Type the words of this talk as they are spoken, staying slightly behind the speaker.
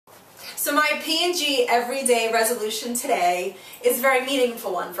So my P&G everyday resolution today is a very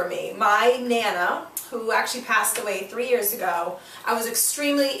meaningful one for me. My Nana, who actually passed away 3 years ago, I was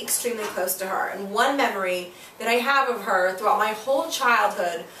extremely close to her. And one memory that I have of her throughout my whole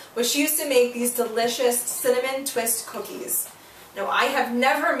childhood was she used to make these delicious cinnamon twist cookies. Now, I have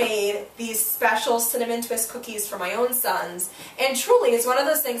never made these special cinnamon twist cookies for my own sons, and truly it's one of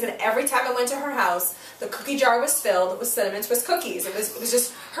those things that every time I went to her house, the cookie jar was filled with cinnamon twist cookies. It was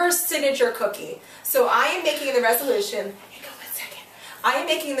just her signature cookie. So I am making the resolution, I am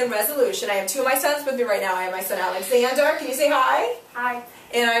making the resolution, I have two of my sons with me right now. I have my son Alexander, can you say hi? Hi.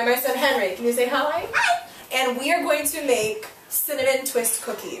 And I have my son Henry, can you say hi? Hi. And we are going to make cinnamon twist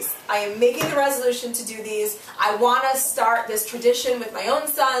cookies. I am making the resolution to do these. I want to start this tradition with my own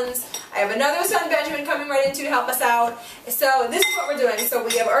sons. I have another son, Benjamin, coming right in to help us out. So this is what we're doing. So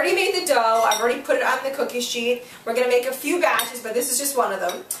we have already made the dough. I've already put it on the cookie sheet. We're going to make a few batches, but this is just one of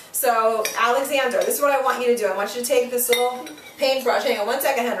them. So Alexander, this is what I want you to do. I want you to take this little paintbrush. Hang on one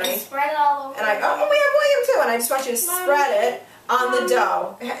second, Henry. And spread it all over. And we have William too. And I just want you to spread it on the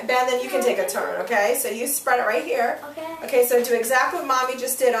dough. Ben, then you can take a turn, okay? So you spread it right here. Okay. Okay, so do exactly what Mommy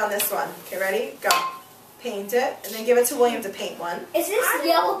just did on this one. Okay, ready? Go. Paint it, and then give it to William to paint one. Is this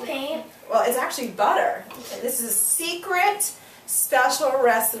yellow paint? Well, it's actually butter. And this is a secret special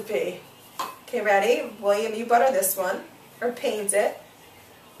recipe. Okay, ready? William, you butter this one, or paint it.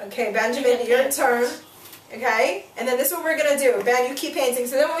 Okay, Benjamin, your turn. Okay? And then this is what we're going to do. Ben, you keep painting.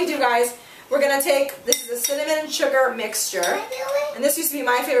 So then what we do, guys, we're going to take, this is a cinnamon and sugar mixture. And this used to be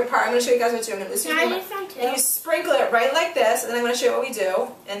my favorite part. I'm going to show you guys what to do. And you sprinkle it right like this, and then I'm going to show you what we do.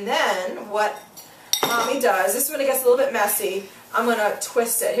 And then what Mommy does, this is when it gets a little bit messy, I'm going to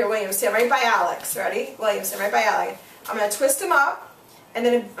twist it. Here, William, stand right by Alex. Ready? William, stand right by Alex. I'm going to twist them up, and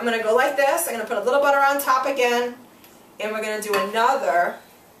then I'm going to go like this. I'm going to put a little butter on top again, and we're going to do another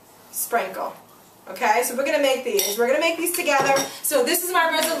sprinkle. Okay, so we're going to make these. We're going to make these together. So this is my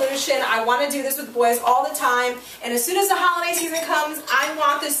resolution. I want to do this with the boys all the time. And as soon as the holiday season comes, I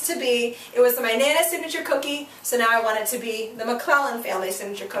want this to be, it was my Nana's signature cookie, so now I want it to be the McClellan family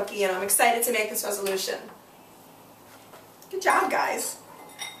signature cookie, and I'm excited to make this resolution. Good job, guys.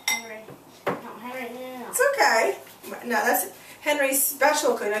 Henry. No, Henry, no. It's okay. No, that's Henry's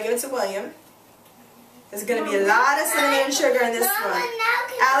special cookie. Now give it to William. There's going to be a lot of cinnamon and sugar in this one.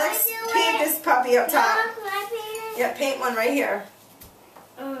 Alex, paint this puppy up top. Can I paint it? Yeah, paint one right here.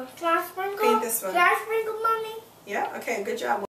 Can I sprinkle? Paint this one. Can I sprinkle, Mommy? Yeah, okay, good job.